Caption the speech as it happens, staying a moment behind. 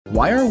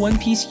Why are One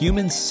Piece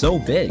humans so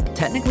big?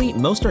 Technically,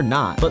 most are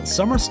not, but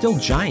some are still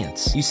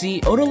giants. You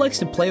see, Oda likes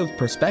to play with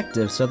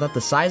perspective so that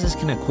the sizes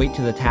can equate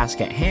to the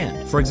task at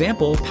hand. For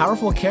example,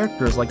 powerful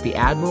characters like the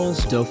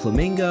Admirals,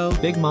 Doflamingo,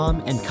 Big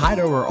Mom, and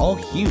Kaido are all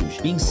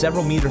huge, being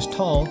several meters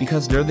tall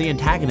because they're the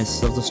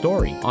antagonists of the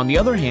story. On the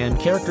other hand,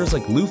 characters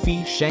like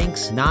Luffy,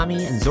 Shanks,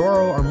 Nami, and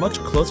Zoro are much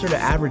closer to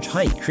average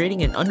height,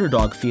 creating an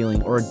underdog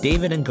feeling or a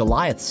David and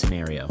Goliath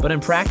scenario. But in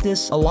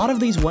practice, a lot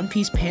of these One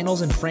Piece panels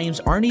and frames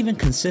aren't even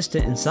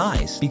consistent in size.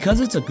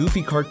 Because it's a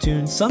goofy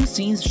cartoon, some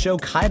scenes show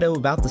Kaido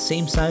about the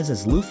same size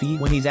as Luffy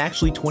when he's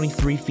actually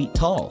 23 feet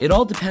tall. It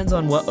all depends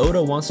on what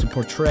Oda wants to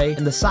portray,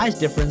 and the size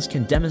difference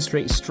can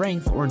demonstrate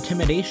strength or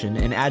intimidation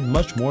and add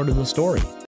much more to the story.